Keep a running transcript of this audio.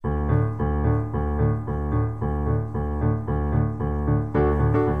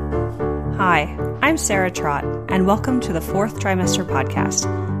Hi, I'm Sarah Trott, and welcome to the Fourth Trimester Podcast.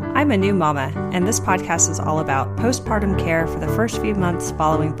 I'm a new mama, and this podcast is all about postpartum care for the first few months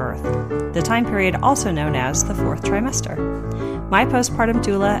following birth, the time period also known as the fourth trimester. My postpartum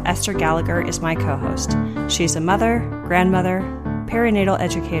doula, Esther Gallagher, is my co-host. She's a mother, grandmother, perinatal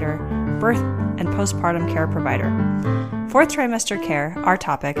educator, birth and postpartum care provider. Fourth trimester care, our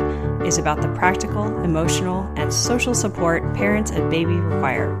topic, is about the practical, emotional, and social support parents and baby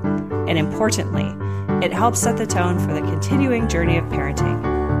require. And importantly, it helps set the tone for the continuing journey of parenting.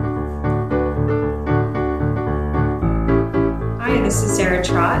 Hi, this is Sarah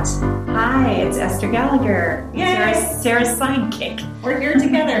Trott. Hi, it's Esther Gallagher. Yay! Sarah's sidekick. We're here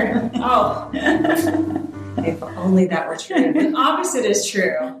together. Oh, if only that were true. The opposite is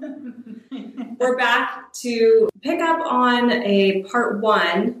true. We're back to pick up on a part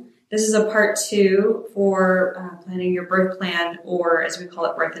one. This is a part two for planning your birth plan, or as we call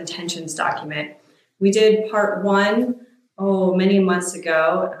it, birth intentions document. We did part one, many months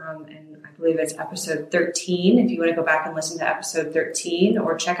ago, and I believe it's episode 13. If you want to go back and listen to episode 13,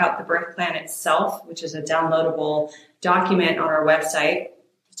 or check out the birth plan itself, which is a downloadable document on our website.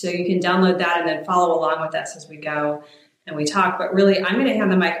 So you can download that and then follow along with us as we go and we talk. But really, I'm going to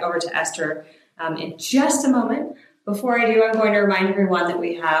hand the mic over to Esther in just a moment. Before I do, I'm going to remind everyone that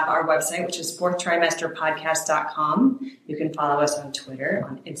we have our website, which is fourthtrimesterpodcast.com. You can follow us on Twitter,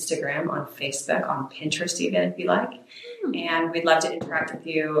 on Instagram, on Facebook, on Pinterest even if you like. And we'd love to interact with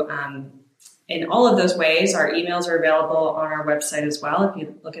you in all of those ways. Our emails are available on our website as well. If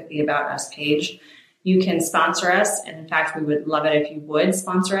you look at the About Us page, you can sponsor us. And in fact, we would love it if you would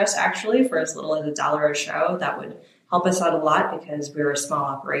sponsor us actually for as little as $1 a show. That would help us out a lot because we're a small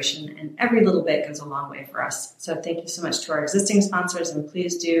operation and every little bit goes a long way for us. So thank you so much to our existing sponsors, and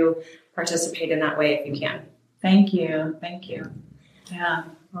please do participate in that way if you can. Thank you. Thank you. Yeah.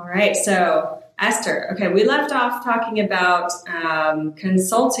 All right. So Esther, okay, we left off talking about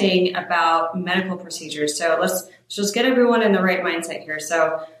consulting about medical procedures. So let's just get everyone in the right mindset here.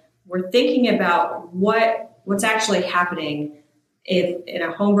 So we're thinking about what's actually happening in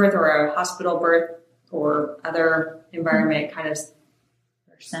a home birth or a hospital birth or other environment kind of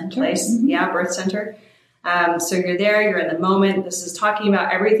center place. Mm-hmm. Yeah, birth center. So you're there, you're in the moment. This is talking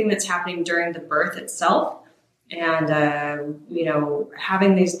about everything that's happening during the birth itself. And,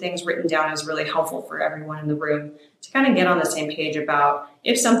 having these things written down is really helpful for everyone in the room to kind of get on the same page about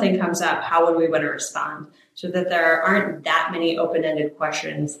if something comes up, how would we want to respond, so that there aren't that many open-ended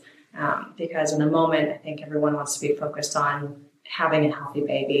questions. Because in the moment, I think everyone wants to be focused on having a healthy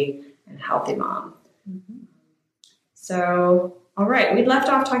baby and a healthy mom. Mm-hmm. So, all right, we left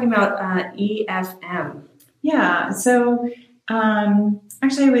off talking about EFM. Yeah, so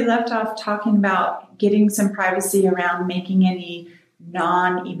actually we left off talking about getting some privacy around making any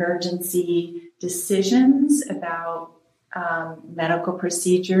non-emergency decisions about medical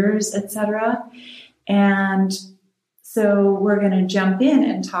procedures, etc. And so we're going to jump in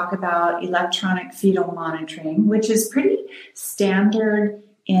and talk about electronic fetal monitoring, which is pretty standard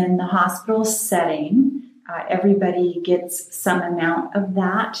in the hospital setting. Everybody gets some amount of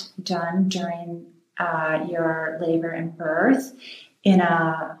that done during your labor and birth. In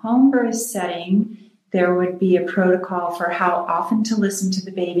a home birth setting, there would be a protocol for how often to listen to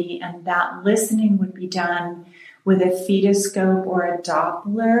the baby, and that listening would be done with a fetoscope or a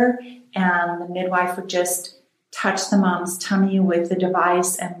Doppler, and the midwife would just touch the mom's tummy with the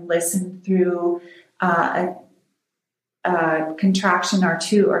device and listen through a contraction or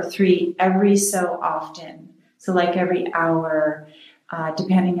 2 or 3 every so often. So like every hour,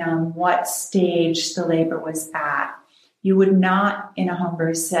 depending on what stage the labor was at. You would not, in a home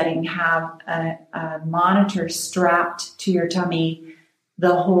birth setting, have a monitor strapped to your tummy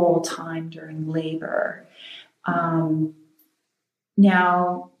the whole time during labor.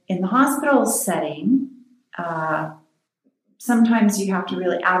 Now, in the hospital setting, sometimes you have to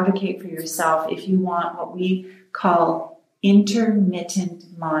really advocate for yourself if you want what we call intermittent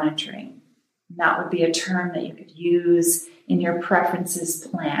monitoring. That would be a term that you could use in your preferences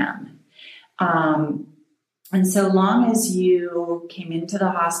plan. And so long as you came into the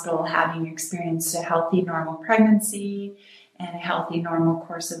hospital having experienced a healthy, normal pregnancy and a healthy, normal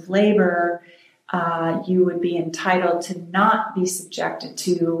course of labor, you would be entitled to not be subjected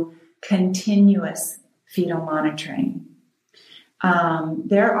to continuous fetal monitoring.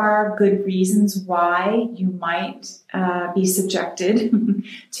 There are good reasons why you might be subjected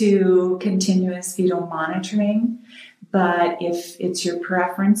to continuous fetal monitoring, but if it's your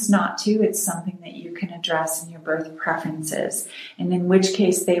preference not to, it's something that you can address in your birth preferences, and in which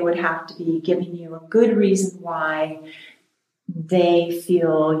case they would have to be giving you a good reason why they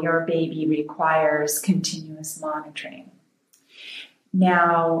feel your baby requires continuous monitoring.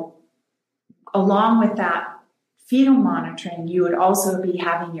 Now, along with that fetal monitoring, you would also be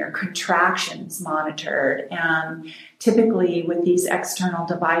having your contractions monitored. And typically with these external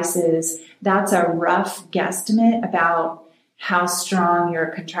devices, that's a rough guesstimate about how strong your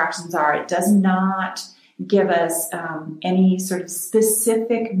contractions are. It does not give us any sort of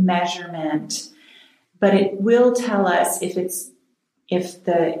specific measurement, but it will tell us if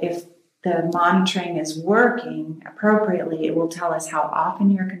the monitoring is working appropriately. It will tell us how often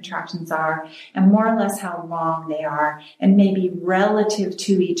your contractions are and more or less how long they are, and maybe relative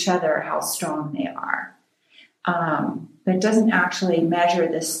to each other how strong they are. But it doesn't actually measure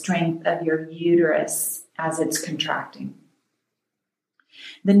the strength of your uterus as it's contracting.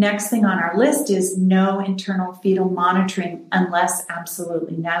 The next thing on our list is no internal fetal monitoring unless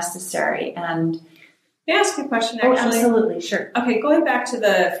absolutely necessary. And may I ask you a question, actually? Oh, absolutely, sure. Okay, going back to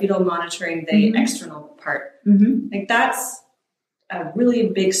the fetal monitoring, the external part. Like that's a really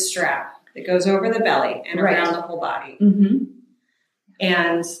big strap that goes over the belly and around the whole body.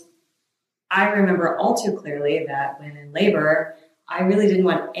 And I remember all too clearly that when in labor, I really didn't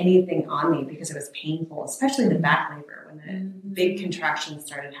want anything on me because it was painful, especially the back labor when the big contractions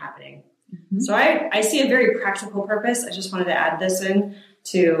started happening. So I see a very practical purpose. I just wanted to add this in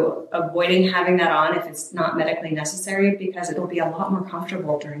to avoiding having that on if it's not medically necessary, because it'll be a lot more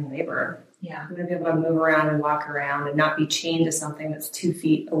comfortable during labor. Yeah. I'm going to be able to move around and walk around and not be chained to something that's 2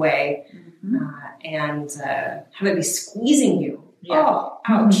 feet away and have it be squeezing you. Yeah. Oh,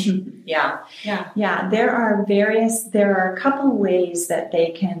 ouch. Yeah. Yeah. There are a couple ways that they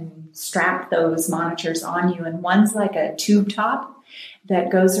can strap those monitors on you. And one's like a tube top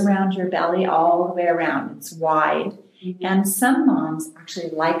that goes around your belly all the way around. It's wide. And some moms actually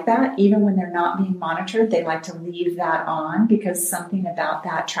like that. Even when they're not being monitored, they like to leave that on because something about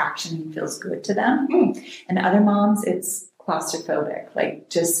that traction feels good to them. And other moms, it's claustrophobic, like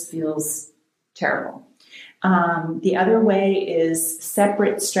just feels terrible. The other way is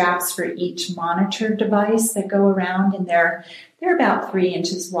separate straps for each monitor device that go around, and they're about 3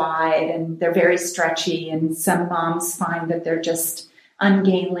 inches wide, and they're very stretchy. And some moms find that they're just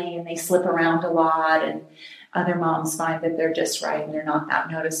ungainly and they slip around a lot, and other moms find that they're just right and they're not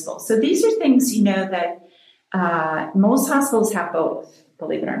that noticeable. So these are things, that most hospitals have both,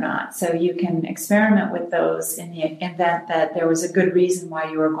 believe it or not. So you can experiment with those in the event that there was a good reason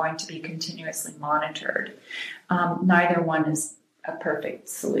why you were going to be continuously monitored. Neither one is a perfect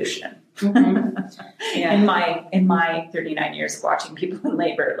solution. In my 39 years of watching people in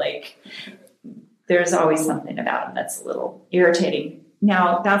labor, there's always something about them that's a little irritating.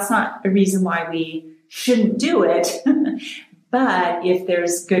 Now, that's not a reason why we shouldn't do it, but if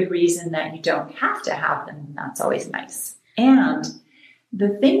there's good reason that you don't have to have them, that's always nice. And the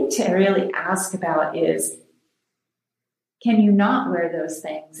thing to really ask about is, can you not wear those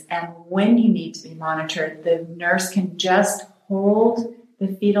things? And when you need to be monitored, the nurse can just hold the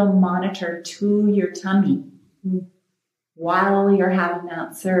fetal monitor to your tummy while you're having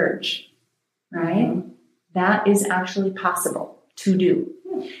that surge, right? That is actually possible to do.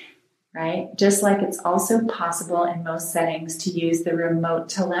 Right? Just like it's also possible in most settings to use the remote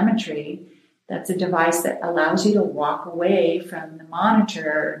telemetry. That's a device that allows you to walk away from the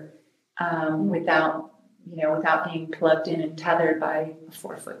monitor without being plugged in and tethered by a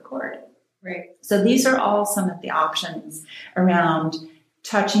 4-foot cord. Right. So these are all some of the options around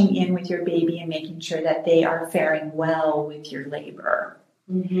touching in with your baby and making sure that they are faring well with your labor,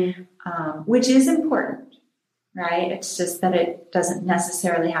 which is important. Right? It's just that it doesn't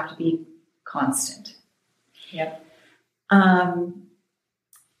necessarily have to be constant. Yep.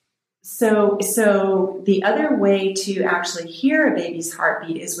 So the other way to actually hear a baby's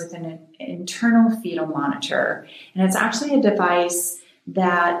heartbeat is with an internal fetal monitor. And it's actually a device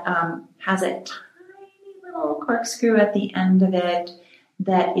that has a tiny little corkscrew at the end of it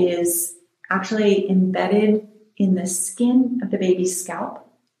that is actually embedded in the skin of the baby's scalp,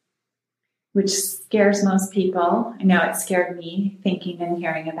 which scares most people. I know it scared me thinking and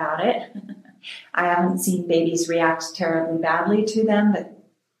hearing about it. I haven't seen babies react terribly badly to them, but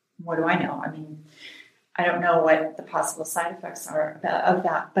what do I know? I mean, I don't know what the possible side effects are of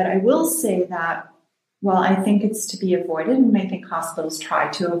that. But I will say that while I think it's to be avoided, and I think hospitals try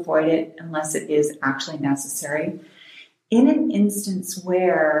to avoid it unless it is actually necessary, in an instance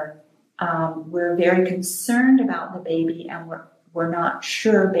where we're very concerned about the baby and we're not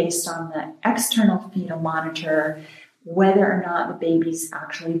sure based on the external fetal monitor whether or not the baby's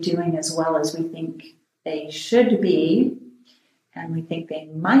actually doing as well as we think they should be, and we think they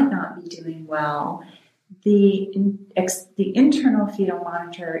might not be doing well, the internal fetal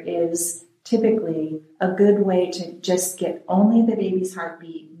monitor is typically a good way to just get only the baby's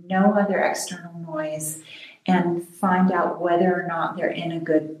heartbeat, no other external noise, and find out whether or not they're in a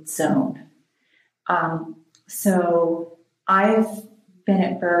good zone. So I've been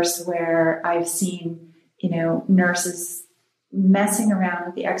at births where I've seen, nurses messing around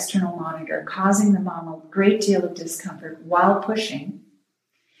with the external monitor, causing the mom a great deal of discomfort while pushing,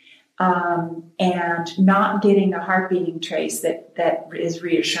 and not getting a heart beating trace that is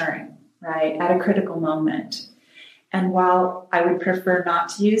reassuring, right, at a critical moment. And while I would prefer not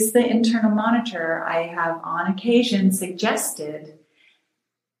to use the internal monitor, I have on occasion suggested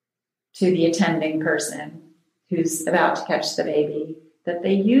to the attending person who's about to catch the baby that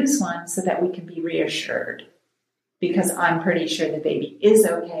they use one so that we can be reassured, because I'm pretty sure the baby is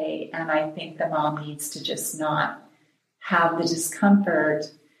okay, and I think the mom needs to just not have the discomfort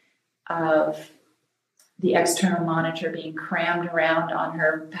of the external monitor being crammed around on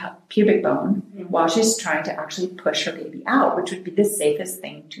her pubic bone while she's trying to actually push her baby out, which would be the safest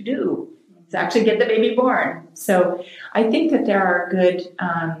thing to do, to actually get the baby born. So I think that there are good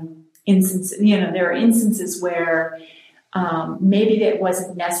instances, there are instances where maybe it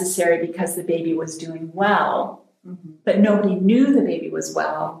wasn't necessary because the baby was doing well, but nobody knew the baby was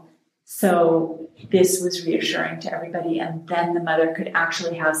well. So this was reassuring to everybody, and then the mother could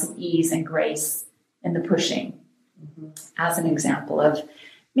actually have some ease and grace in the pushing, as an example of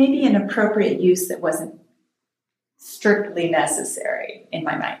maybe an appropriate use that wasn't strictly necessary in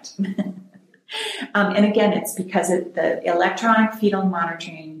my mind. And again, it's because the electronic fetal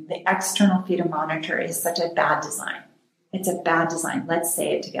monitoring, the external fetal monitor, is such a bad design. It's a bad design. Let's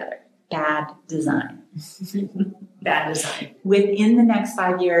say it together. Bad design. Bad design. Within the next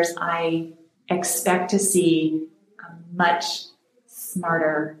 5 years, I expect to see a much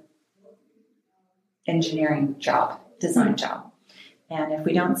smarter engineering job, design job. And if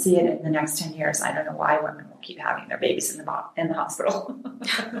we don't see it in the next 10 years, I don't know why women will keep having their babies in the hospital.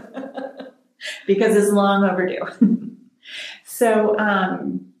 Because it's long overdue. So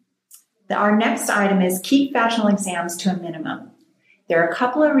our next item is keep vaginal exams to a minimum. There are a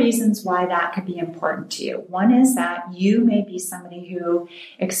couple of reasons why that could be important to you. One is that you may be somebody who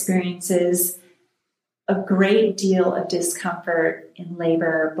experiences a great deal of discomfort in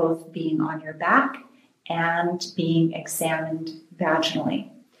labor, both being on your back and being examined vaginally.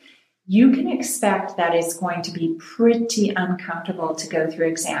 You can expect that it's going to be pretty uncomfortable to go through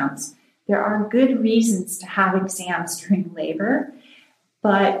exams. There are good reasons to have exams during labor,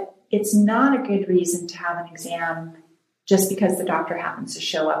 but it's not a good reason to have an exam just because the doctor happens to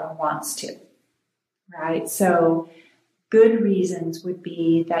show up and wants to, right? So good reasons would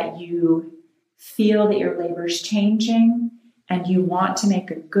be that you feel that your labor is changing and you want to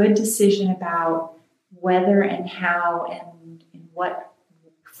make a good decision about whether and how and in what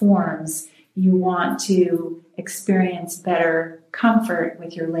forms you want to experience better comfort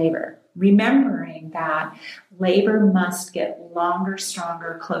with your labor. Remembering that labor must get longer,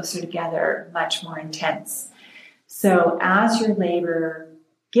 stronger, closer together, much more intense. So as your labor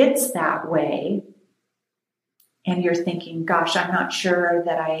gets that way, and you're thinking, gosh, I'm not sure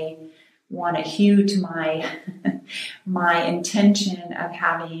that I want to hew to my intention of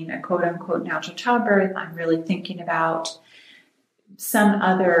having a quote-unquote natural childbirth. I'm really thinking about some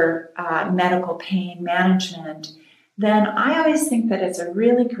other medical pain management. Then I always think that it's a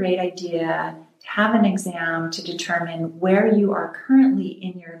really great idea to have an exam to determine where you are currently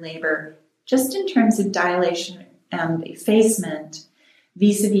in your labor, just in terms of dilation and effacement,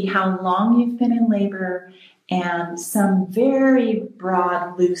 vis-a-vis how long you've been in labor, and some very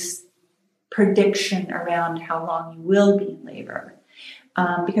broad, loose prediction around how long you will be in labor.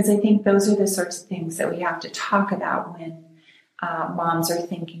 Because I think those are the sorts of things that we have to talk about when moms are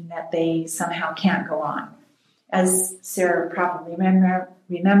thinking that they somehow can't go on. As Sarah probably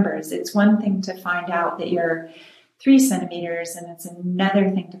remembers, it's one thing to find out that you're 3 centimeters, and it's another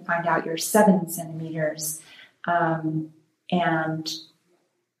thing to find out you're 7 centimeters. And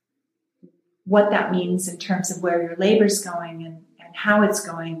what that means in terms of where your labor's going and how it's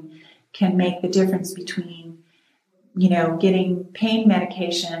going can make the difference between, getting pain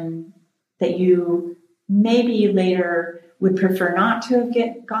medication that you maybe later would prefer not to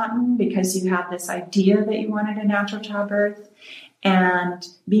have gotten because you have this idea that you wanted a natural childbirth, and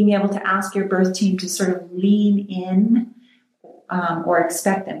being able to ask your birth team to sort of lean in, or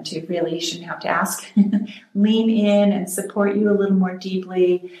expect them to, really, you shouldn't have to ask, lean in and support you a little more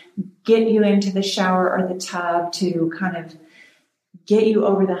deeply, get you into the shower or the tub to kind of get you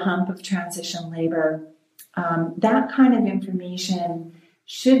over the hump of transition labor. That kind of information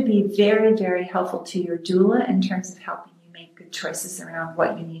should be very, very helpful to your doula in terms of helping you make good choices around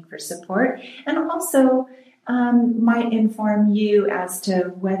what you need for support, and also might inform you as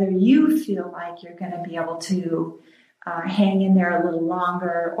to whether you feel like you're going to be able to hang in there a little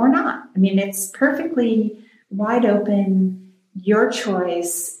longer or not. I mean, it's perfectly wide open, your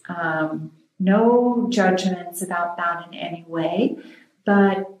choice, no judgments about that in any way,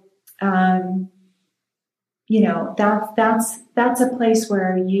 but that's a place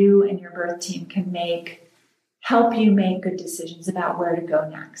where you and your birth team can help you make good decisions about where to go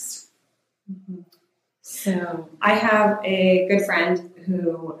next. Mm-hmm. So I have a good friend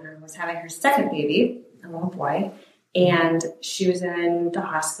who was having her second baby, a little boy, and she was in the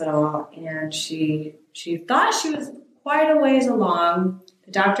hospital, and she thought she was quite a ways along.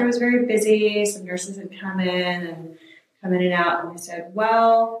 The doctor was very busy. Some nurses had come in and out, and they said,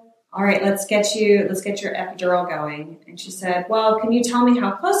 well, all right, let's get your epidural going. And she said, well, can you tell me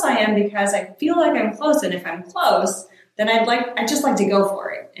how close I am? Because I feel like I'm close. And if I'm close, then I'd just like to go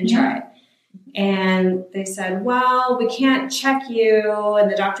for it and try it. And they said, well, we can't check you.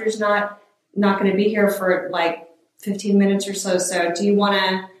 And the doctor's not going to be here for like 15 minutes or so. So do you want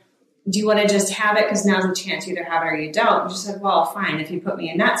to just have it? Because now's the chance you either have it or you don't. And she said, well, fine. If you put me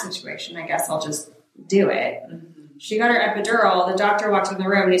in that situation, I guess I'll just do it. Mm-hmm. She got her epidural. The doctor walked in the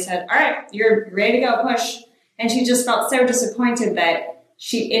room and he said, all right, you're ready to go, push. And she just felt so disappointed that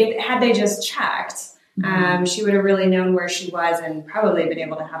had they just checked, she would have really known where she was and probably been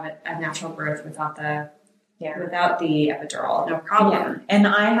able to have a natural birth without the epidural. No problem. Yeah. And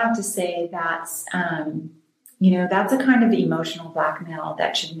I have to say that's a kind of emotional blackmail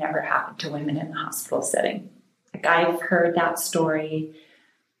that should never happen to women in the hospital setting. Like, I've heard that story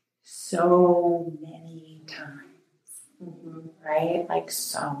so many times. Mm-hmm. Right? Like,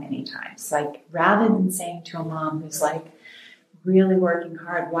 so many times. Like, rather than saying to a mom who's like really working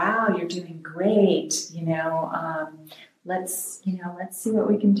hard, wow, you're doing great, let's see what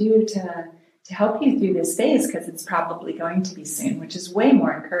we can do to help you through this phase, because it's probably going to be soon, which is way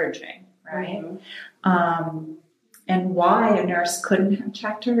more encouraging, right? Mm-hmm. And why a nurse couldn't have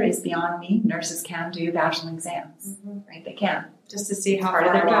checked her is beyond me. Nurses can do vaginal exams, right? They can. Just to see how part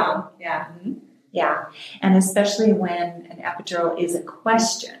of their job. Yeah. Mm-hmm. Yeah. And especially when an epidural is a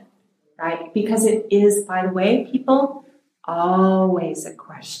question, right? Because it is, by the way, people, always a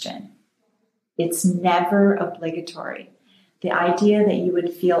question. It's never obligatory. The idea that you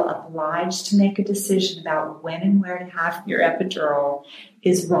would feel obliged to make a decision about when and where to have your epidural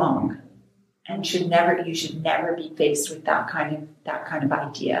is wrong, and you should never be faced with that kind of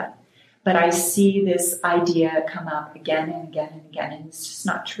idea. But I see this idea come up again and again and again, and it's just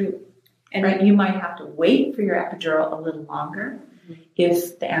not true. And right, you might have to wait for your epidural a little longer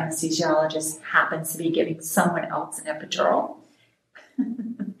if the anesthesiologist happens to be giving someone else an epidural.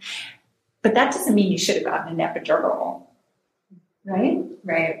 But that doesn't mean you should have gotten an epidural, right?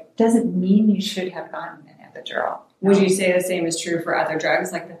 Right. Doesn't mean you should have gotten an epidural. Would you say the same is true for other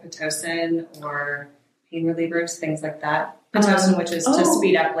drugs like the Pitocin or pain relievers, things like that? Pitocin, which is to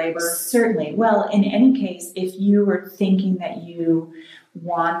speed up labor. Certainly. Well, in any case, if you were thinking that you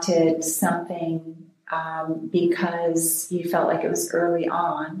wanted something because you felt like it was early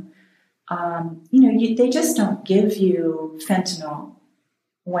on, they just don't give you fentanyl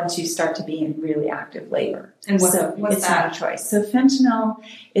once you start to be in really active labor. And what's not a choice. So fentanyl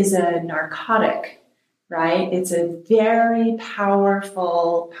is a narcotic, right? It's a very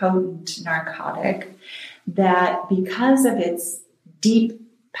powerful, potent narcotic that, because of its deep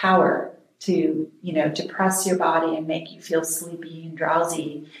power to depress your body and make you feel sleepy and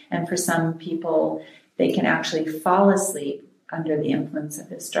drowsy, and for some people, they can actually fall asleep under the influence of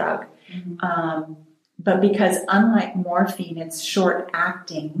this drug. Mm-hmm. But because, unlike morphine, it's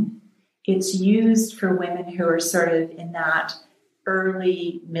short-acting, it's used for women who are sort of in that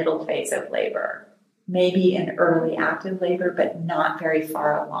early middle phase of labor, maybe in early active labor, but not very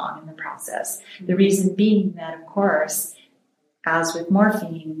far along in the process. Mm-hmm. The reason being that, of course, as with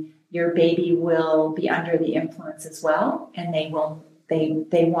morphine, your baby will be under the influence as well, and they want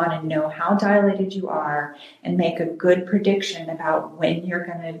to know how dilated you are and make a good prediction about when you're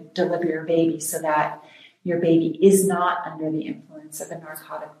going to deliver your baby, so that your baby is not under the influence of a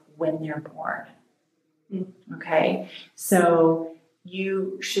narcotic when they're born. Okay? So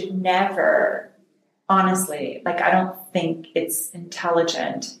you should never, honestly, I don't think it's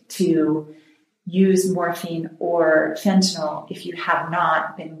intelligent to use morphine or fentanyl if you have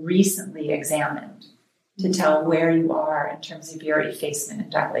not been recently examined to tell where you are in terms of your effacement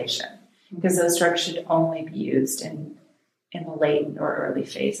and dilation, because those drugs should only be used in the late or early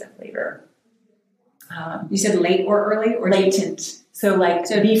phase of labor. You said late or early? Or latent. So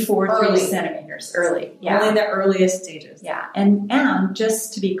before early. 3 centimeters, early. Yeah. Only the earliest stages. Yeah. And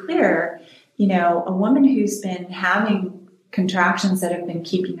just to be clear, a woman who's been having contractions that have been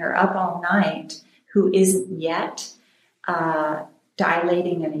keeping her up all night, who isn't yet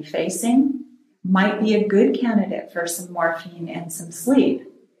dilating and effacing, might be a good candidate for some morphine and some sleep,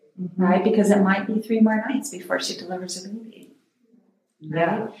 right? Because it might be 3 more nights before she delivers a baby.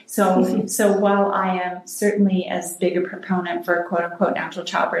 Yeah. So while I am certainly as big a proponent for quote unquote natural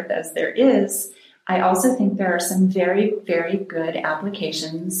childbirth as there is, I also think there are some very, very good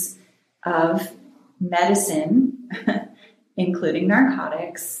applications of medicine, including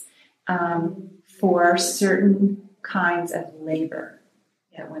narcotics, for certain kinds of labor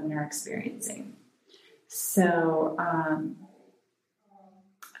that women are experiencing. So,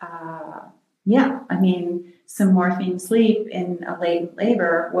 some morphine sleep in a latent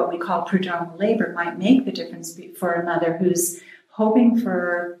labor, what we call prodromal labor, might make the difference for a mother who's hoping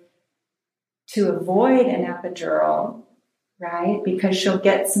to avoid an epidural, right? Because she'll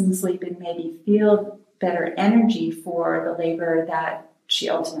get some sleep and maybe feel better energy for the labor that she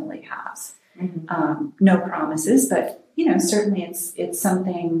ultimately has. No promises, but certainly it's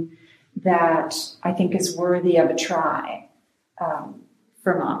something that I think is worthy of a try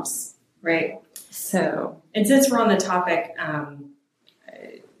for moms. Right. So, and since we're on the topic,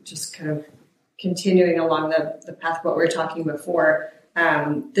 just kind of continuing along the path of what we were talking before,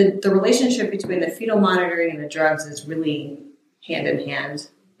 the relationship between the fetal monitoring and the drugs is really hand in hand,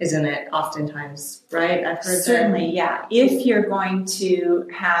 isn't it? Oftentimes, right? I've heard certainly, yeah. If you're going to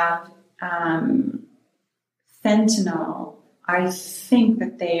have fentanyl, I think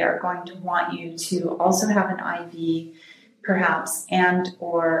that they are going to want you to also have an IV, perhaps, and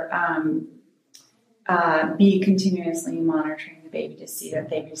or be continuously monitoring the baby to see that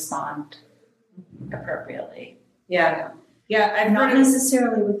they respond appropriately. Yeah. I've not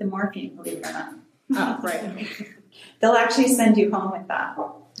necessarily with the morphine, believe it or not. Oh, right. They'll actually send you home with that.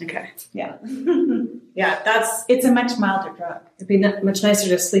 Okay. Yeah. It's a much milder drug. It'd be much nicer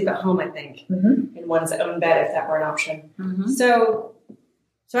to sleep at home, I think, in one's own bed if that were an option. So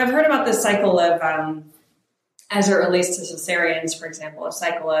I've heard about this cycle of, as it relates to cesareans, for example, a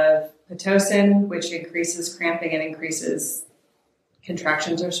cycle of Pitocin, which increases cramping and increases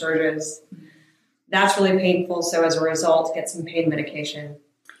contractions or surges. That's really painful. So as a result, get some pain medication.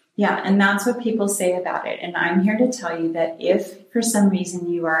 Yeah, and that's what people say about it. And I'm here to tell you that if for some reason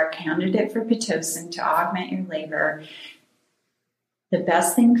you are a candidate for Pitocin to augment your labor, the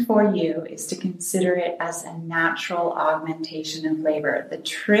best thing for you is to consider it as a natural augmentation of labor. The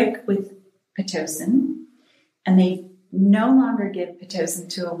trick with Pitocin, and they no longer give Pitocin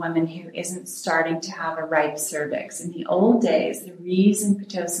to a woman who isn't starting to have a ripe cervix. In the old days, the reason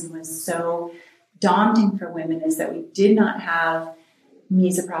Pitocin was so daunting for women is that we did not have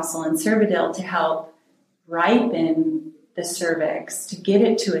misoprostol and Cervidil to help ripen the cervix, to get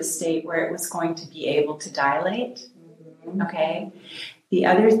it to a state where it was going to be able to dilate. Okay. The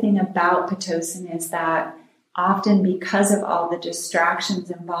other thing about Pitocin is that often because of all the distractions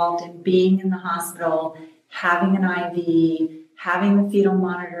involved in being in the hospital, having an IV, having the fetal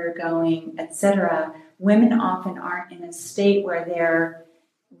monitor going, etc., women often aren't in a state where they're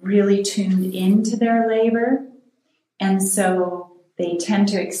really tuned into their labor. And so they tend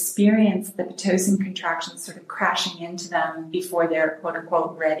to experience the Pitocin contractions sort of crashing into them before they're quote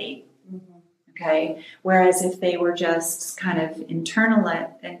unquote ready. Okay. Whereas if they were just kind of internal,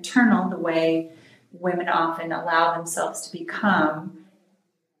 the way women often allow themselves to become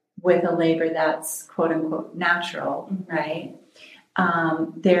with a labor that's quote unquote natural, right?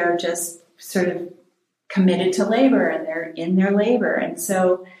 They're just sort of committed to labor and they're in their labor. And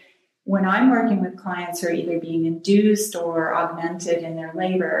so when I'm working with clients who are either being induced or augmented in their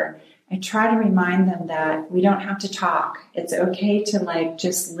labor, I try to remind them that we don't have to talk. It's okay to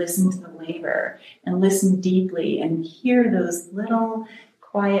just listen to the labor and listen deeply and hear those little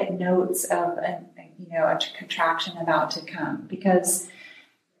quiet notes of a contraction about to come. Because,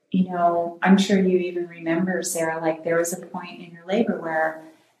 I'm sure you even remember, Sarah, there was a point in your labor where,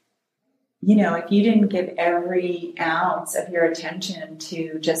 if you didn't give every ounce of your attention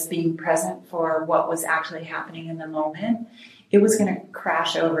to just being present for what was actually happening in the moment, it was going to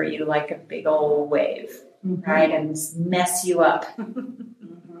crash over you like a big old wave, right? And mess you up.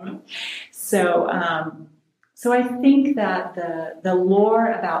 So I think that the lore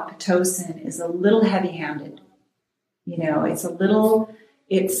about Pitocin is a little heavy-handed.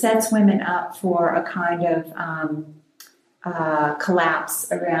 It sets women up for a kind of collapse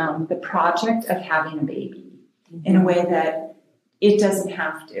around the project of having a baby in a way that it doesn't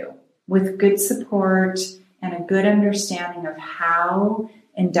have to. With good support and a good understanding of how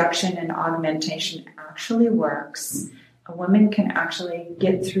induction and augmentation actually works, a woman can actually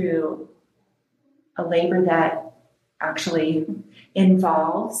get through a labor that actually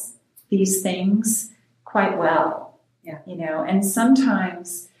involves these things quite well. Yeah. And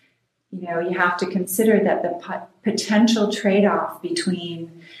sometimes, you have to consider that the potential trade-off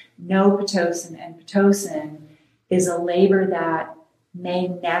between no Pitocin and Pitocin is a labor that may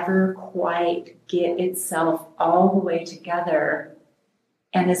never quite get itself all the way together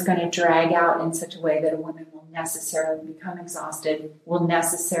and is going to drag out in such a way that a woman will necessarily become exhausted, will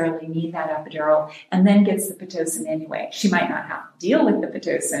necessarily need that epidural, and then gets the Pitocin anyway. She might not have to deal with the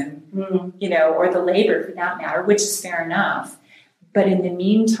Pitocin, or the labor for that matter, which is fair enough. But in the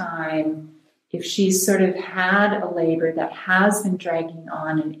meantime, if she's sort of had a labor that has been dragging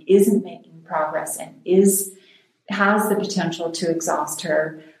on and isn't making progress and has the potential to exhaust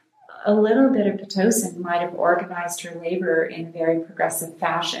her, a little bit of Pitocin might have organized her labor in a very progressive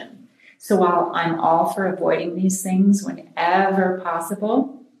fashion. So while I'm all for avoiding these things whenever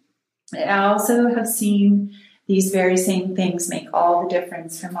possible, I also have seen these very same things make all the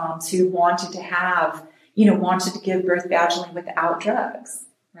difference for moms who wanted to give birth vaginally without drugs,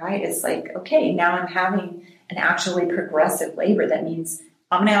 right? It's like, okay, now I'm having an actually progressive labor. That means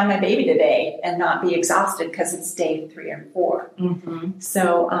I'm going to have my baby today and not be exhausted because it's day 3 or 4. Mm-hmm.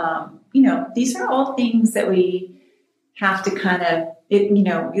 So, these are all things that we have to kind of,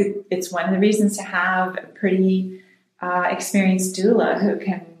 it's one of the reasons to have a pretty experienced doula who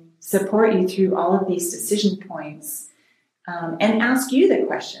can support you through all of these decision points and ask you the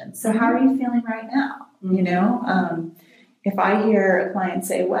question. So how are you feeling right now? Mm-hmm. If I hear a client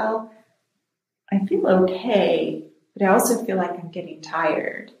say, well, I feel okay, but I also feel like I'm getting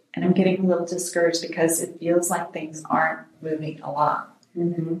tired and I'm getting a little discouraged because it feels like things aren't moving along.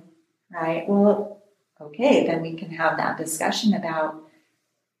 Mm-hmm. Right? Well, okay, then we can have that discussion about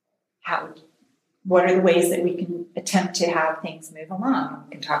what are the ways that we can attempt to have things move along.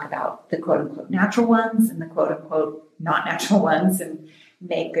 We can talk about the quote-unquote natural ones and the quote-unquote not natural ones and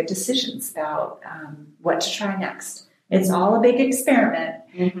make good decisions about what to try next. It's all a big experiment,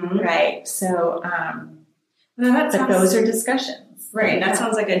 right? So, but those are discussions. Right. That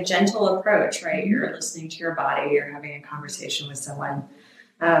sounds like a gentle approach, right? You're listening to your body, you're having a conversation with someone.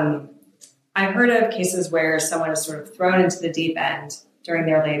 I've heard of cases where someone is sort of thrown into the deep end during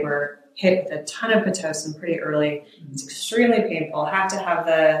their labor, hit with a ton of Pitocin pretty early. It's extremely painful. Have to have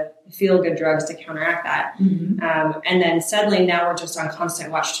the feel-good drugs to counteract that. And then suddenly now we're just on constant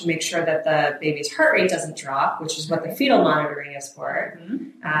watch to make sure that the baby's heart rate doesn't drop, which is what the fetal monitoring is for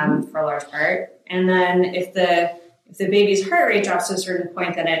a large part. And then if the baby's heart rate drops to a certain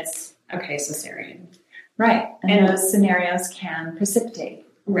point, then it's, okay, cesarean. Right. And those scenarios can precipitate.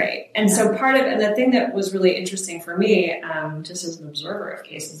 Right. And so and the thing that was really interesting for me, just as an observer of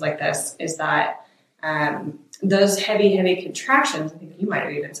cases like this, is that those heavy contractions, I think you might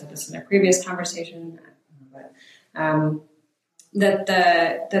have even said this in a previous conversation, that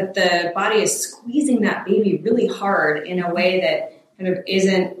the body is squeezing that baby really hard in a way that kind of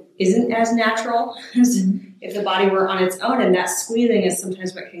isn't as natural as if the body were on its own. And that squeezing is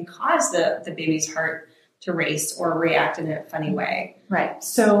sometimes what can cause the baby's heart to race or react in a funny way. Right.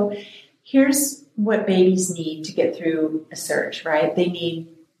 So here's what babies need to get through a surge, right? They need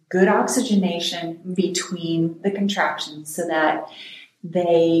good oxygenation between the contractions so that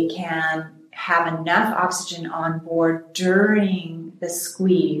they can have enough oxygen on board during the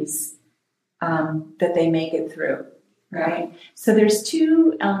squeeze that they make it through, right? So there's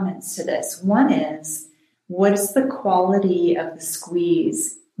 2 elements to this. One is, what's the quality of the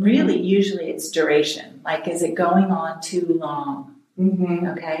squeeze? Really, usually it's duration. Like, is it going on too long?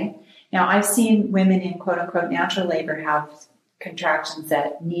 Okay. Now, I've seen women in quote-unquote natural labor have contractions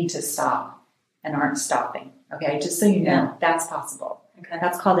that need to stop and aren't stopping. Okay, just so you know, that's possible. Okay.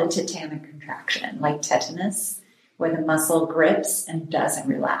 That's called a tetanic contraction, like tetanus, where the muscle grips and doesn't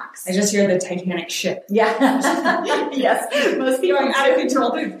relax. I just hear the Titanic ship. Yeah. Yes. Most people going out of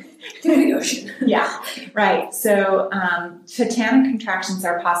control through the ocean. Yeah. Right. So tetanic contractions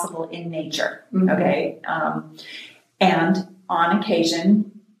are possible in nature. Okay. And on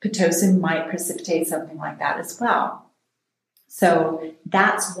occasion, Pitocin might precipitate something like that as well. So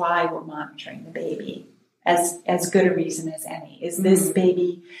that's why we're monitoring the baby as good a reason as any. Is this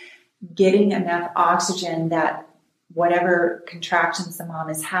baby getting enough oxygen that whatever contractions the mom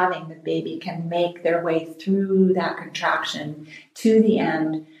is having, the baby can make their way through that contraction to the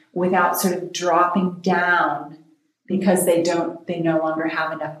end without sort of dropping down because they no longer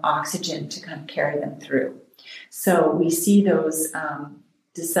have enough oxygen to kind of carry them through. So we see those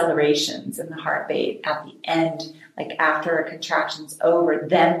decelerations in the heartbeat at the end, like after a contraction's over,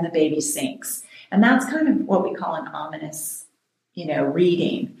 then the baby sinks. And that's kind of what we call an ominous,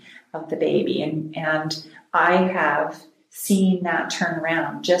 reading of the baby. And I have seen that turn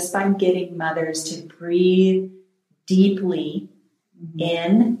around just by getting mothers to breathe deeply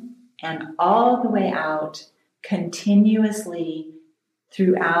in and all the way out continuously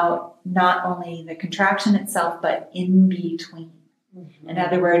throughout not only the contraction itself, but in between. In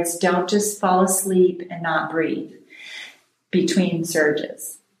other words, don't just fall asleep and not breathe between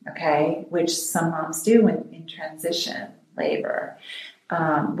surges, okay, which some moms do in transition labor,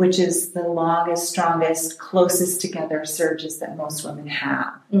 which is the longest, strongest, closest together surges that most women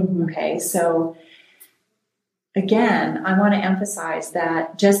have, okay? So again, I want to emphasize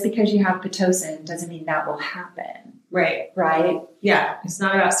that just because you have Pitocin doesn't mean that will happen. Right. Right? Yeah. It's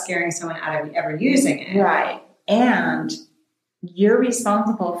not about scaring someone out of ever using it. Right. And you're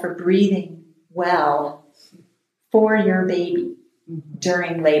responsible for breathing well for your baby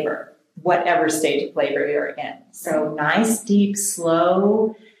during labor, whatever stage of labor you're in. So nice, deep,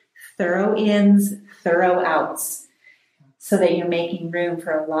 slow, thorough ins, thorough outs, so that you're making room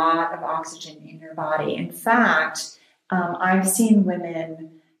for a lot of oxygen in your body. In fact, I've seen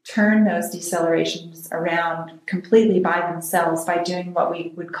women turn those decelerations around completely by themselves by doing what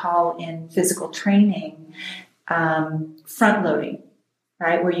we would call in physical training front loading,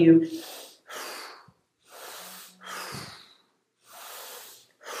 right? Where you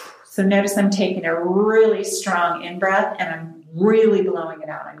so notice I'm taking a really strong in-breath and I'm really blowing it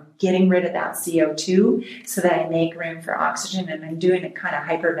out. I'm getting rid of that CO2 so that I make room for oxygen, and I'm doing it kind of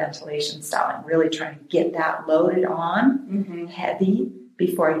hyperventilation style. I'm really trying to get that loaded on heavy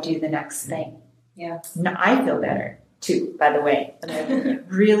before I do the next thing. Yeah. Now, I feel better too, by the way. It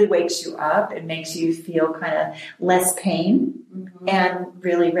really wakes you up. It makes you feel kind of less pain and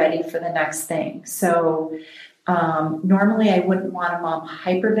really ready for the next thing. So normally I wouldn't want a mom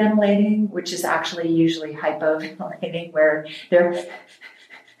hyperventilating, which is actually usually hypoventilating, where they're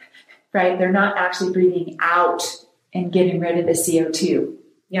not actually breathing out and getting rid of the CO2.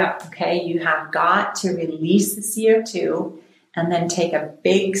 Yeah. Okay. You have got to release the CO2 and then take a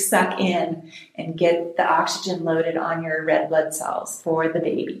big suck in and get the oxygen loaded on your red blood cells for the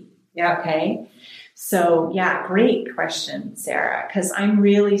baby. Yeah. Okay. So yeah, great question, Sarah, because I'm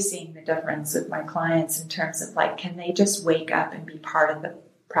really seeing the difference with my clients in terms of like, can they just wake up and be part of the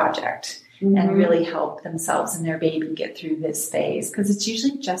project and really help themselves and their baby get through this phase? Because it's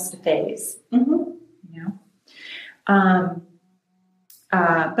usually just a phase,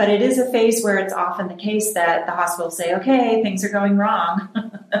 but it is a phase where it's often the case that the hospitals say, okay, things are going wrong.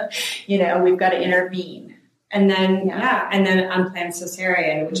 We've got to intervene. And then, and then unplanned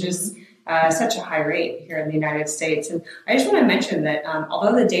cesarean, which is such a high rate here in the United States. And I just want to mention that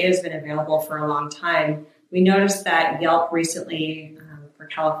although the data has been available for a long time, we noticed that Yelp recently, for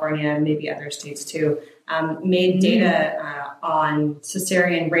California and maybe other states too, made data on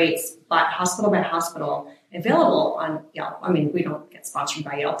cesarean rates hospital by hospital available on Yelp. I mean, we don't get sponsored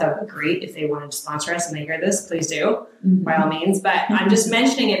by Yelp. That would be great if they wanted to sponsor us and they hear this, please do, by all means. But I'm just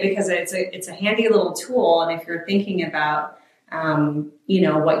mentioning it because it's a handy little tool. And if you're thinking about,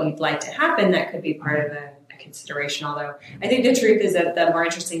 what you'd like to happen, that could be part of a consideration. Although I think the truth is that the more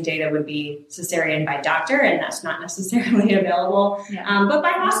interesting data would be cesarean by doctor, and that's not necessarily available. Yeah. But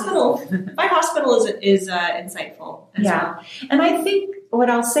by hospital is insightful as well. And I think what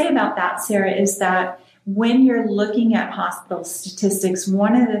I'll say about that, Sarah, is that when you're looking at hospital statistics,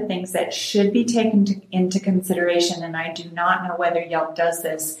 one of the things that should be taken into consideration, and I do not know whether Yelp does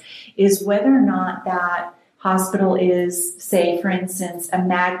this, is whether or not that hospital is, say, for instance, a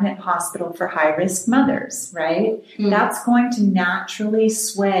magnet hospital for high-risk mothers, right? That's going to naturally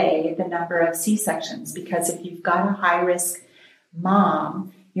sway the number of C-sections, because if you've got a high-risk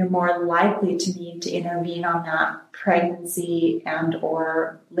mom, you're more likely to need to intervene on that pregnancy and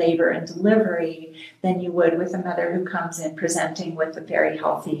or labor and delivery than you would with a mother who comes in presenting with a very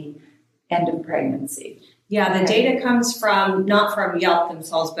healthy end of pregnancy. Yeah, the data comes from, not from Yelp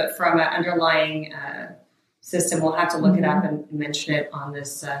themselves, but from an underlying system. We'll have to look it up and mention it on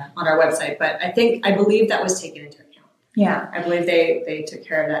this on our website. But I believe that was taken into account. Yeah. I believe they took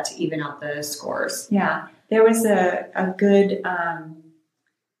care of that to even out the scores. Yeah. There was a good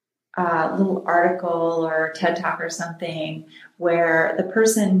little article or TED Talk or something where the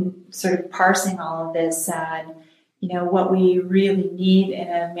person sort of parsing all of this said, what we really need in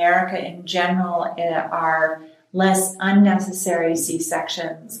America in general are less unnecessary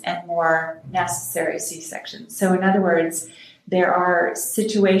C-sections and more necessary C-sections. So in other words, there are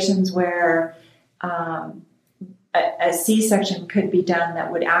situations where a C-section could be done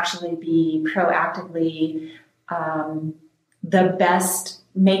that would actually be proactively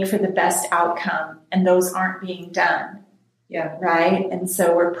make for the best outcome, and those aren't being done. Yeah. Right? And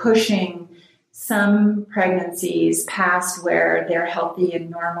so we're pushing some pregnancies past where they're healthy and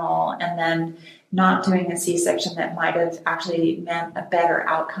normal, and then not doing a C-section that might have actually meant a better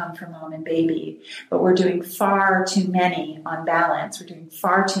outcome for mom and baby. But we're doing far too many on balance. We're doing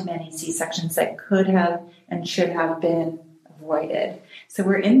far too many C-sections that could have and should have been avoided. So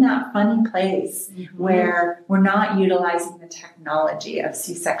we're in that funny place where we're not utilizing the technology of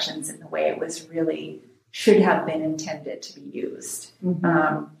C-sections in the way it was really should have been intended to be used.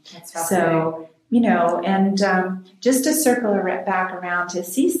 So, just to circle back around to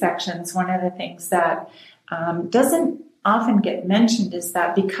C-sections, one of the things that doesn't often get mentioned is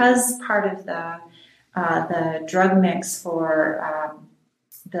that because part of the drug mix for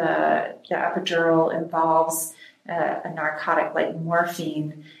the epidural involves a narcotic like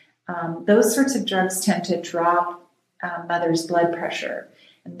morphine, those sorts of drugs tend to drop mother's blood pressure.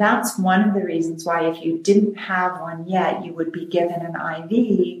 And that's one of the reasons why if you didn't have one yet, you would be given an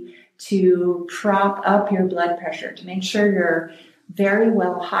IV to prop up your blood pressure, to make sure you're very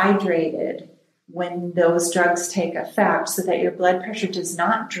well hydrated when those drugs take effect so that your blood pressure does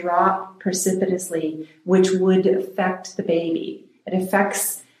not drop precipitously, which would affect the baby. It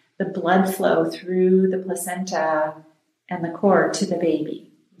affects the blood flow through the placenta and the cord to the baby.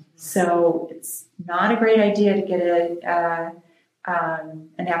 So it's not a great idea to get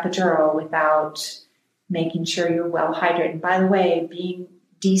an epidural without making sure you're well hydrated. And by the way, being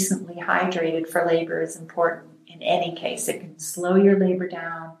decently hydrated for labor is important in any case. It can slow your labor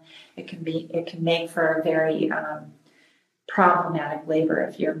down. It can make for a very problematic labor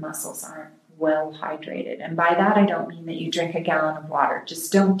if your muscles aren't well hydrated. And by that, I don't mean that you drink a gallon of water.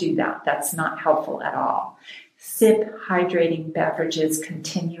 Just don't do that. That's not helpful at all. Sip hydrating beverages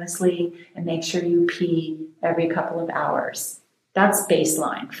continuously and make sure you pee every couple of hours. That's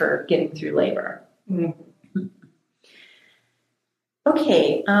baseline for getting through labor.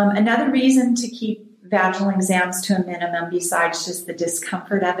 Okay, another reason to keep vaginal exams to a minimum, besides just the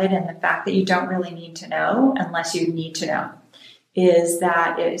discomfort of it and the fact that you don't really need to know unless you need to know, is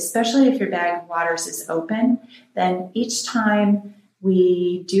that especially if your bag of waters is open, then each time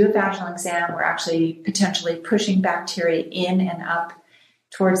we do a vaginal exam, we're actually potentially pushing bacteria in and up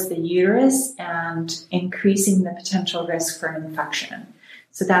towards the uterus and increasing the potential risk for infection.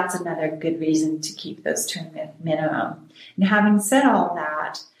 So that's another good reason to keep those to a minimum. And having said all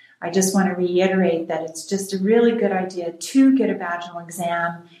that, I just want to reiterate that it's just a really good idea to get a vaginal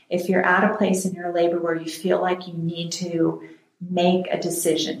exam if you're at a place in your labor where you feel like you need to make a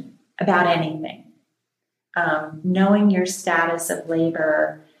decision about anything. Knowing your status of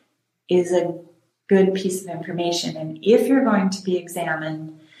labor is a good piece of information. And if you're going to be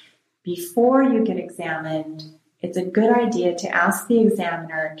examined, before you get examined, it's a good idea to ask the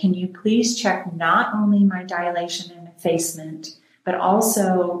examiner, can you please check not only my dilation and effacement, but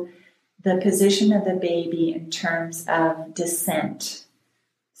also the position of the baby in terms of descent.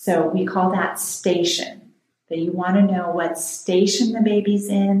 So we call that station. That you want to know what station the baby's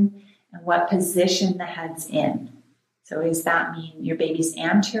in and what position the head's in. So does that mean your baby's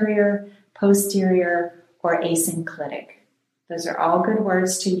anterior, posterior, or asynclitic? Those are all good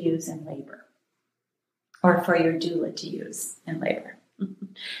words to use in labor, or for your doula to use in labor,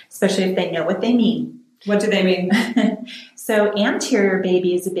 especially if they know what they mean. What do they mean? So anterior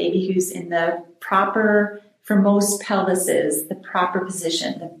baby is a baby who's in the proper, for most pelvises, the proper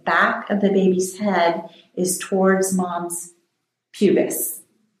position. The back of the baby's head is towards mom's pubis,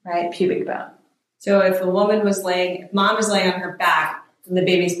 right? Pubic bone. So if mom is laying on her back, then the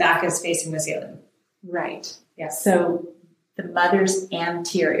baby's back is facing the ceiling. Right. Yeah. So the mother's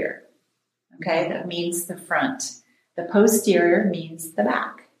anterior. Okay. That means the front. The posterior means the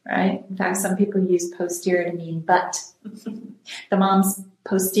back, right? In fact, some people use posterior to mean butt. The mom's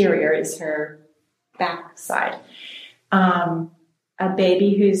posterior is her back side. A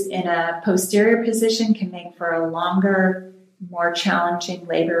baby who's in a posterior position can make for a longer, more challenging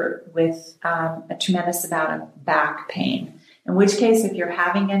labor with a tremendous amount of back pain. In which case, if you're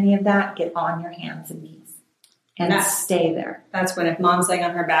having any of that, get on your hands and knees and stay there. That's when if mom's laying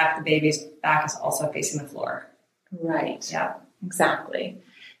on her back, the baby's back is also facing the floor. Right. Yeah, exactly.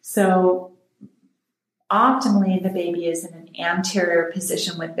 So optimally, the baby is in an anterior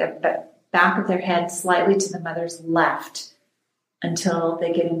position with the back of their head slightly to the mother's left until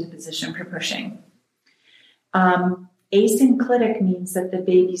they get into position for pushing. Asynclitic means that the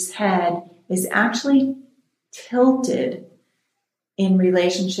baby's head is actually tilted in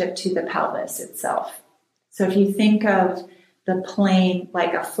relationship to the pelvis itself. So if you think of the plane,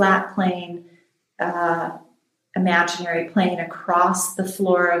 like a flat plane, imaginary plane across the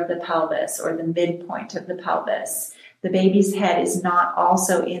floor of the pelvis or the midpoint of the pelvis, the baby's head is not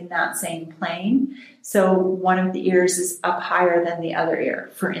also in that same plane. So one of the ears is up higher than the other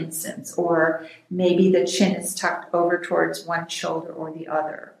ear, for instance, or maybe the chin is tucked over towards one shoulder or the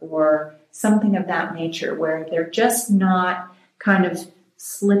other, or something of that nature, where they're just not kind of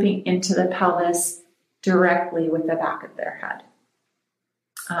slipping into the pelvis directly with the back of their head,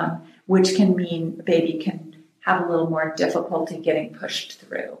 which can mean the baby can have a little more difficulty getting pushed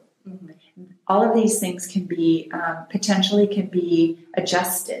through. Mm-hmm. All of these things can be potentially can be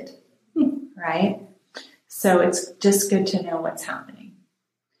adjusted, right? So it's just good to know what's happening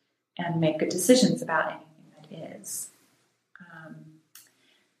and make good decisions about anything that is.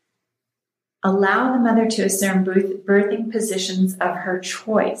 Allow the mother to assume birthing positions of her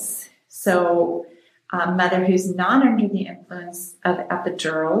choice. So a mother who's not under the influence of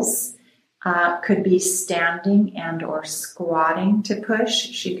epidurals could be standing and or squatting to push.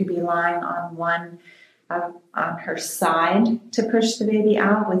 She could be lying on on her side to push the baby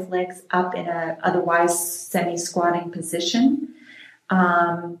out with legs up in a otherwise semi-squatting position.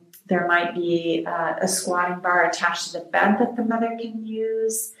 There might be a squatting bar attached to the bed that the mother can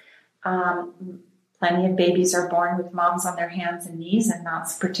use. Plenty of babies are born with moms on their hands and knees, and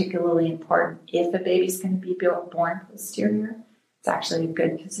that's particularly important if a baby's going to be born posterior. It's actually a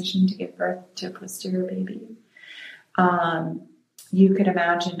good position to give birth to a posterior baby. You could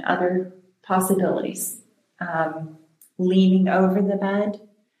imagine other possibilities. Leaning over the bed,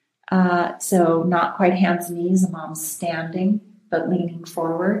 so not quite hands and knees, a mom's standing, but leaning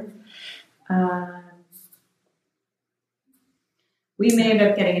forward. We may end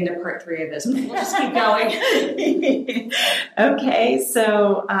up getting into part 3 of this, but we'll just keep going. Okay,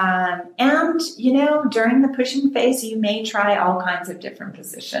 so, and, during the pushing phase, you may try all kinds of different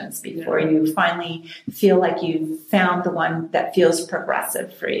positions before you finally feel like you've found the one that feels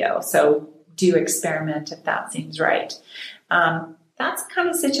progressive for you. So do experiment if that seems right. That's the kind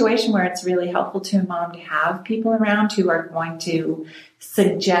of situation where it's really helpful to a mom to have people around who are going to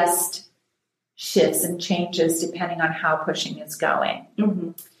suggest shifts and changes depending on how pushing is going.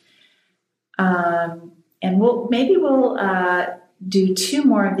 Mm-hmm. And we'll do 2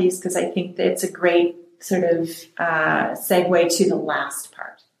 more of these because I think that it's a great sort of segue to the last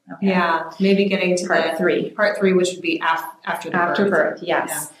part. Okay? Yeah, maybe getting to part 3. Part 3, which would be after birth. Yes.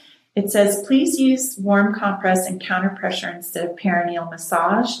 Yeah. It says, please use warm compress and counter pressure instead of perineal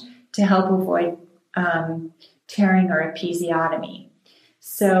massage to help avoid tearing or episiotomy.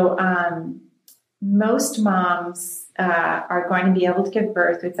 So most moms are going to be able to give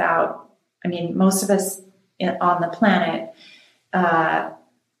birth without, most of us on the planet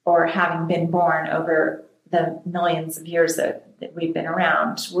or having been born over the millions of years that we've been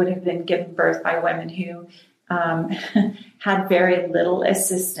around would have been given birth by women who had very little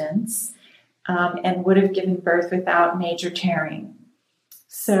assistance and would have given birth without major tearing.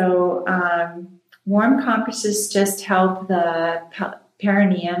 So warm compresses just help the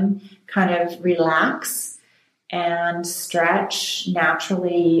perineum kind of relax and stretch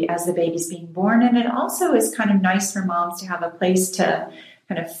naturally as the baby's being born. And it also is kind of nice for moms to have a place to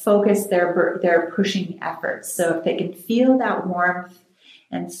kind of focus their pushing efforts. So if they can feel that warmth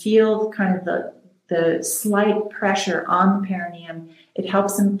and feel kind of the slight pressure on the perineum, it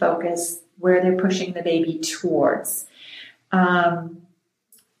helps them focus where they're pushing the baby towards.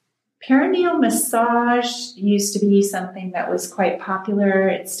 Perineal massage used to be something that was quite popular.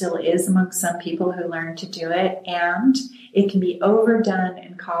 It still is among some people who learn to do it, and it can be overdone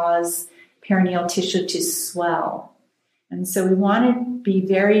and cause perineal tissue to swell. And so we want to be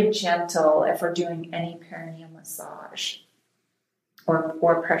very gentle if we're doing any perineal massage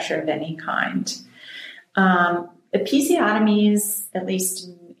or pressure of any kind. Episiotomies, at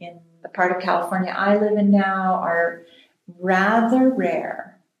least in the part of California I live in now, are rather rare.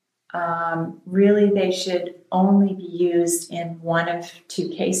 Really, they should only be used in one of 2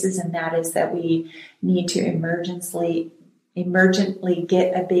 cases, and that is that we need to emergently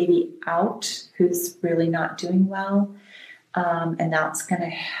get a baby out who's really not doing well, and that's going to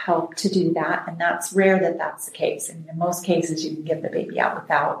help to do that. And that's rare that that's the case. And in most cases, you can get the baby out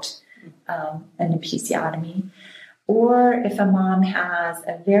without an episiotomy. Or if a mom has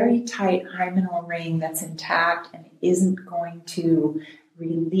a very tight hymenal ring that's intact and isn't going to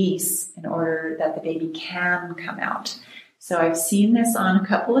release in order that the baby can come out. So I've seen this on a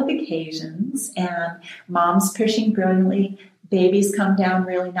couple of occasions, and mom's pushing brilliantly, babies come down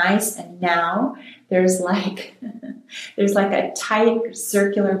really nice, and now there's like a tight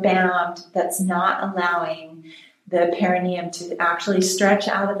circular band that's not allowing the perineum to actually stretch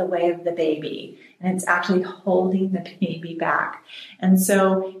out of the way of the baby, and it's actually holding the baby back. And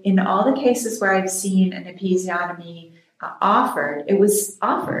so in all the cases where I've seen an episiotomy offered, it was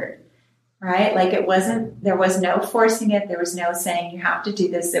offered, right? Like there was no forcing it. There was no saying you have to do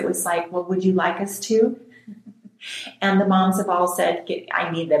this. It was like, well, would you like us to? And the moms have all said, I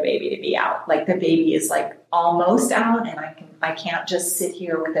need the baby to be out. Like the baby is like almost out, and I can't just sit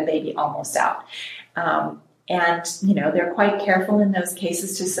here with the baby almost out. And, they're quite careful in those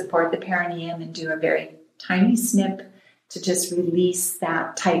cases to support the perineum and do a very tiny snip to just release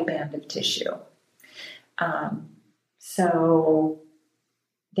that tight band of tissue. So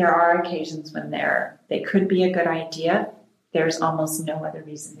there are occasions when they could be a good idea. There's almost no other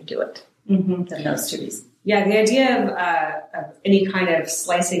reason to do it than those two reasons. Yeah, the idea of any kind of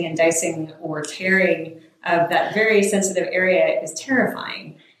slicing and dicing or tearing of that very sensitive area is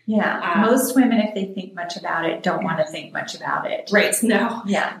terrifying. Yeah, most women, if they think much about it, don't want to think much about it. Right, no.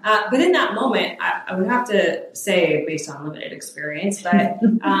 Yeah. But in that moment, I would have to say, based on limited experience, but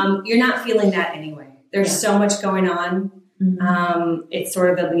you're not feeling that anyway. There's so much going on. Mm-hmm. It's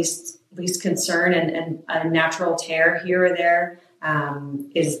sort of the least concern, and a natural tear here or there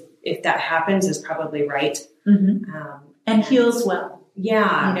is, if that happens, is probably right. Mm-hmm. And heals well.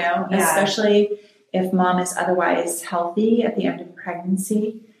 Yeah. Especially if mom is otherwise healthy at the end of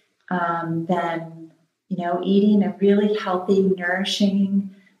pregnancy. Then, eating a really healthy,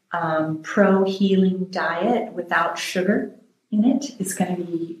 nourishing, pro-healing diet without sugar in it is going to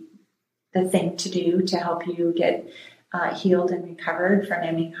be the thing to do to help you get healed and recovered from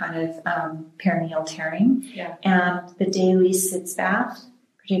any kind of perineal tearing. Yeah. And the daily sitz bath,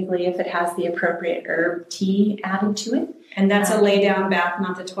 particularly if it has the appropriate herb tea added to it. And that's a lay-down bath,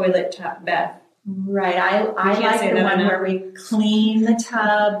 not the toilet bath. Right. I like the one where we clean the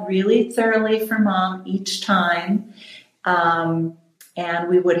tub really thoroughly for mom each time. And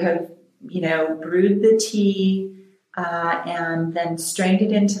we would have, brewed the tea and then strained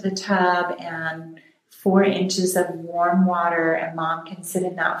it into the tub, and 4 inches of warm water, and mom can sit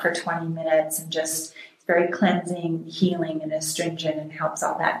in that for 20 minutes and just, it's very cleansing, healing, and astringent, and helps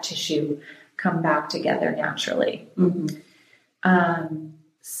all that tissue come back together naturally. Mm-hmm.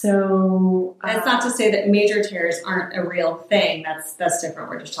 So that's not to say that major tears aren't a real thing. That's different.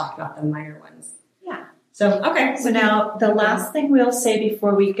 We're just talking about the minor ones. Yeah. So okay. So now the last thing we'll say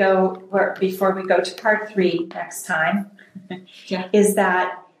before we go to part 3 next time, is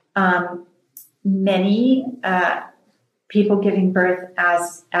that many people giving birth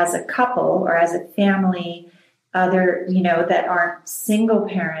as a couple or as a family, that aren't single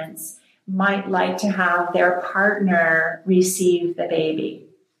parents, might like to have their partner receive the baby.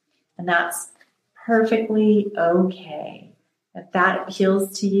 And that's perfectly okay. If that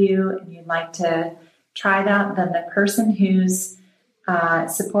appeals to you and you'd like to try that, then the person who's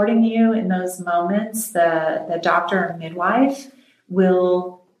supporting you in those moments, the doctor or midwife,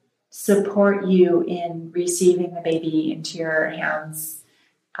 will support you in receiving the baby into your hands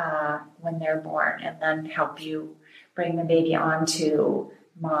when they're born, and then help you bring the baby onto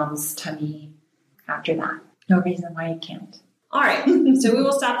mom's tummy after that. No reason why you can't. All right. So we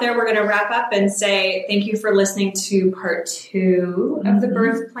will stop there. We're going to wrap up and say thank you for listening to part 2 of the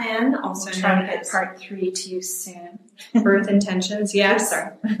birth plan. Also trying to get part 3 to you soon. Birth intentions. Yes.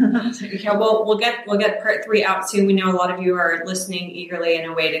 Sorry. Yeah, we'll get part 3 out soon. We know a lot of you are listening eagerly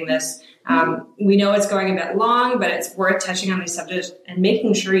and awaiting this. We know it's going a bit long, but it's worth touching on these subjects and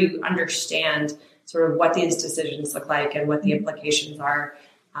making sure you understand sort of what these decisions look like and what the implications are,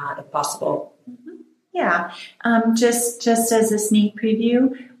 if possible. Yeah. Just as a sneak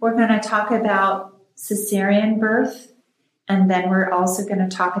preview, we're going to talk about cesarean birth, and then we're also going to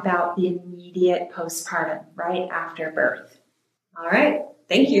talk about the immediate postpartum, right after birth. All right.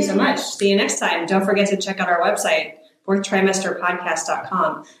 Thank you so much. See you next time. Don't forget to check out our website,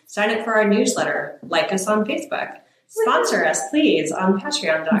 fourthtrimesterpodcast.com. Sign up for our newsletter. Like us on Facebook. Sponsor us, please, on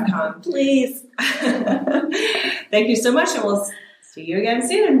patreon.com. Please. Thank you so much, and we'll see you again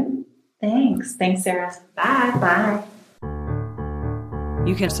soon. Thanks, Sarah. Bye. Bye.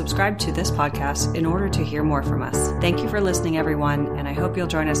 You can subscribe to this podcast in order to hear more from us. Thank you for listening, everyone, and I hope you'll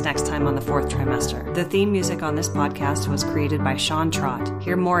join us next time on the 4th trimester. The theme music on this podcast was created by Sean Trott.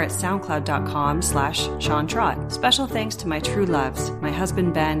 Hear more at soundcloud.com/Sean Trott. Special thanks to my true loves, my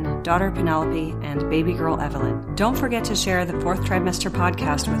husband Ben, daughter Penelope, and baby girl Evelyn. Don't forget to share the 4th trimester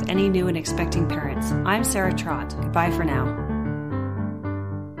podcast with any new and expecting parents. I'm Sarah Trott. Goodbye for now.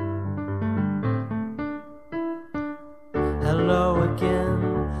 Hello.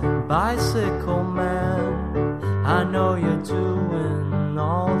 again, bicycle man. I know you're doing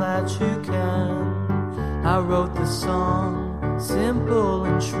all that you can. I wrote the song, simple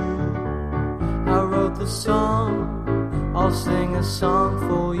and true. I wrote the song, I'll sing a song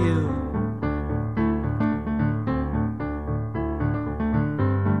for you.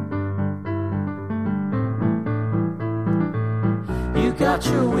 You got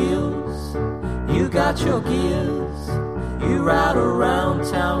your wheels, you got your gears. You ride around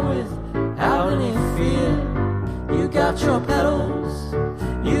town without any fear. You got your pedals,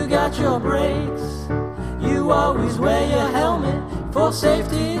 you got your brakes. You always wear your helmet for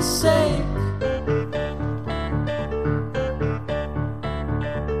safety's sake.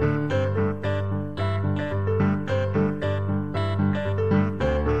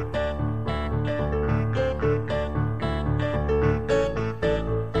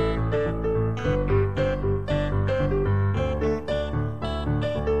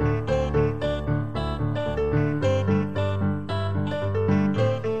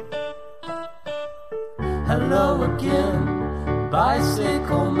 Hello again,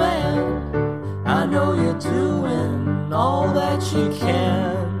 bicycle man. I know you're doing all that you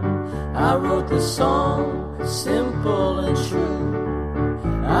can. I wrote the song, simple and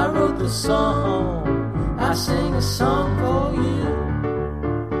true. I wrote the song, I sing a song for you.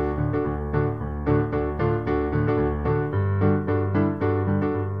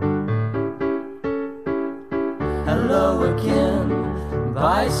 Hello again,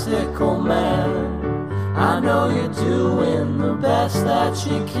 bicycle man. I know you're doing the best that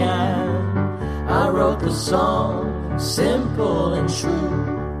you can. I wrote the song, simple and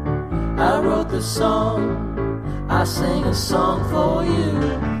true. I wrote the song, I sing a song for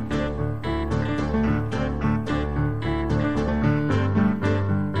you.